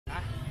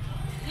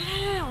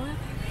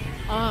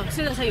哦，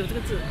现在才有这个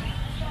字。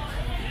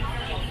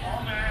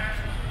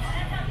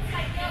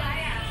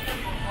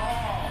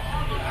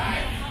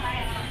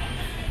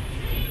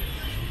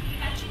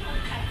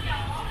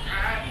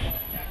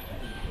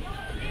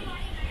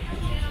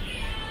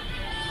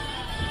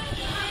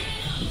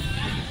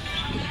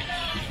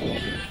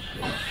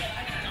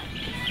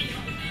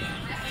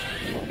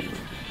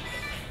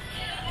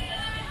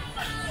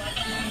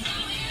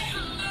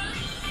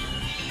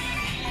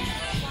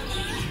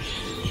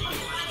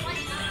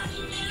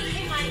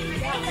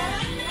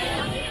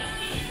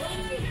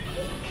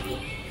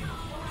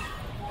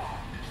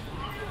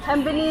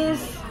Tampines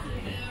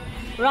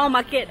round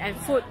market and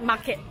food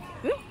market.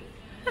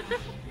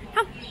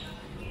 Come.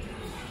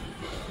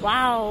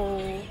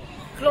 Wow,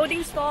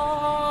 clothing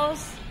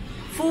stores,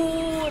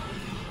 food,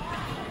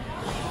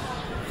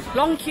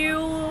 long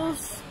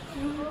queues.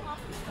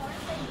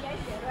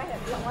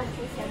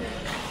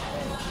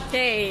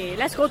 Okay,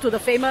 let's go to the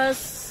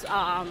famous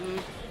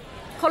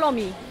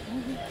Kolomi.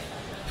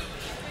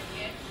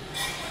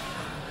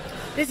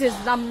 This is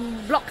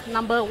block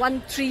number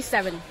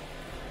 137.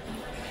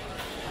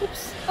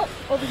 Oops. Oh,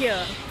 over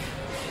here.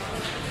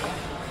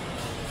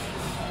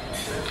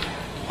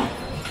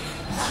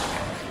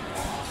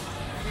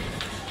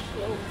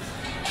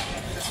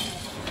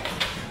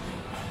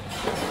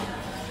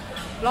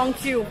 Long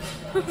queue.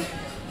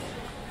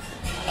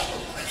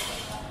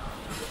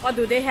 What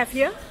do they have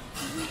here?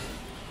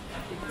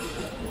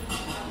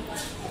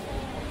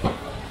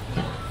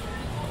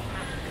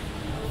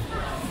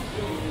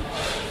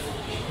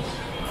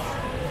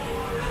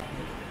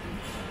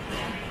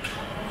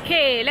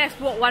 Okay, let's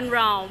walk one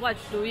round. What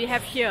do we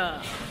have here?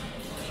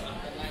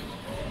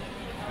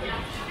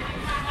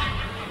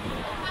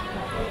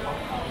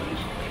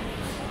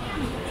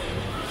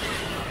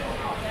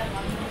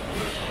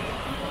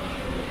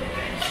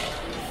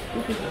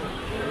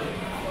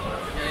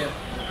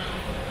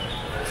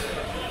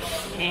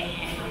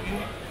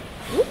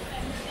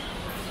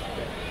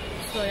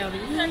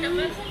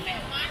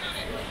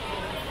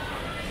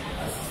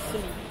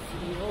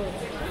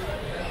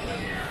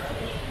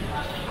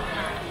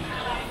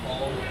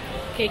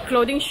 Okay,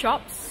 clothing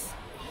shops.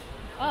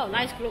 Oh,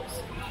 nice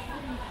clothes.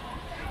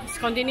 Let's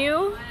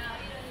continue.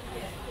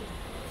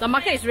 The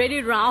market is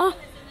really round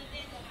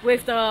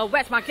with the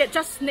wet market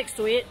just next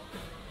to it.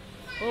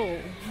 Oh,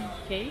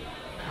 okay.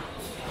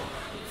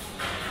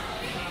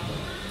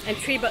 And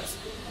 3 birds.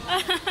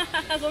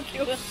 So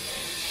cute.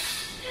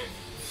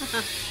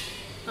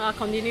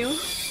 Continue.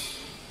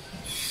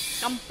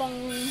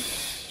 Kampong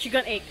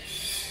chicken egg.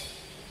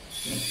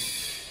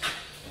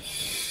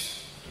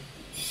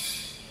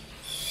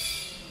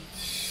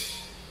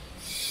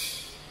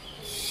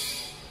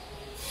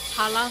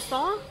 Halal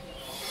store.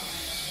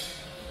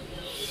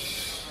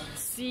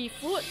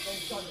 Seafood.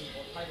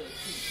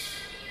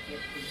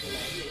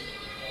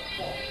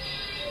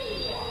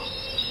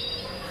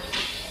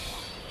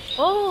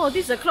 Oh,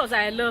 these are clothes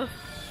I love.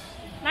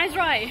 Nice,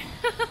 right?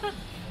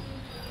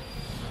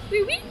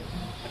 Wee wee.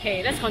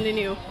 Okay, let's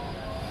continue.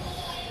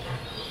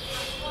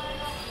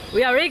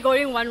 We are already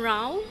going one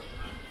round.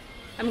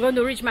 I'm going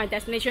to reach my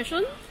destination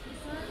soon.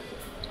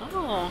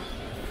 Oh,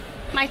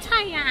 my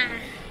Chai.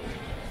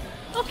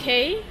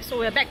 Okay, so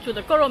we're back to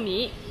the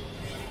Koromi.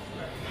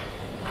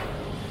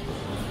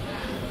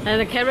 And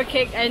the carrot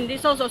cake, and this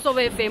is also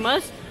very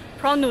famous,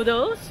 prawn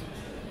noodles.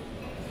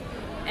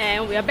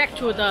 And we are back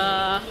to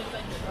the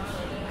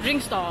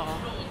drink store.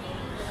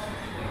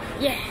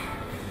 Yeah.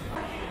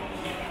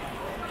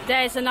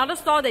 There is another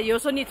store that you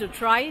also need to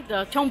try,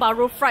 the Tiong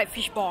Bahru fried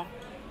fish ball.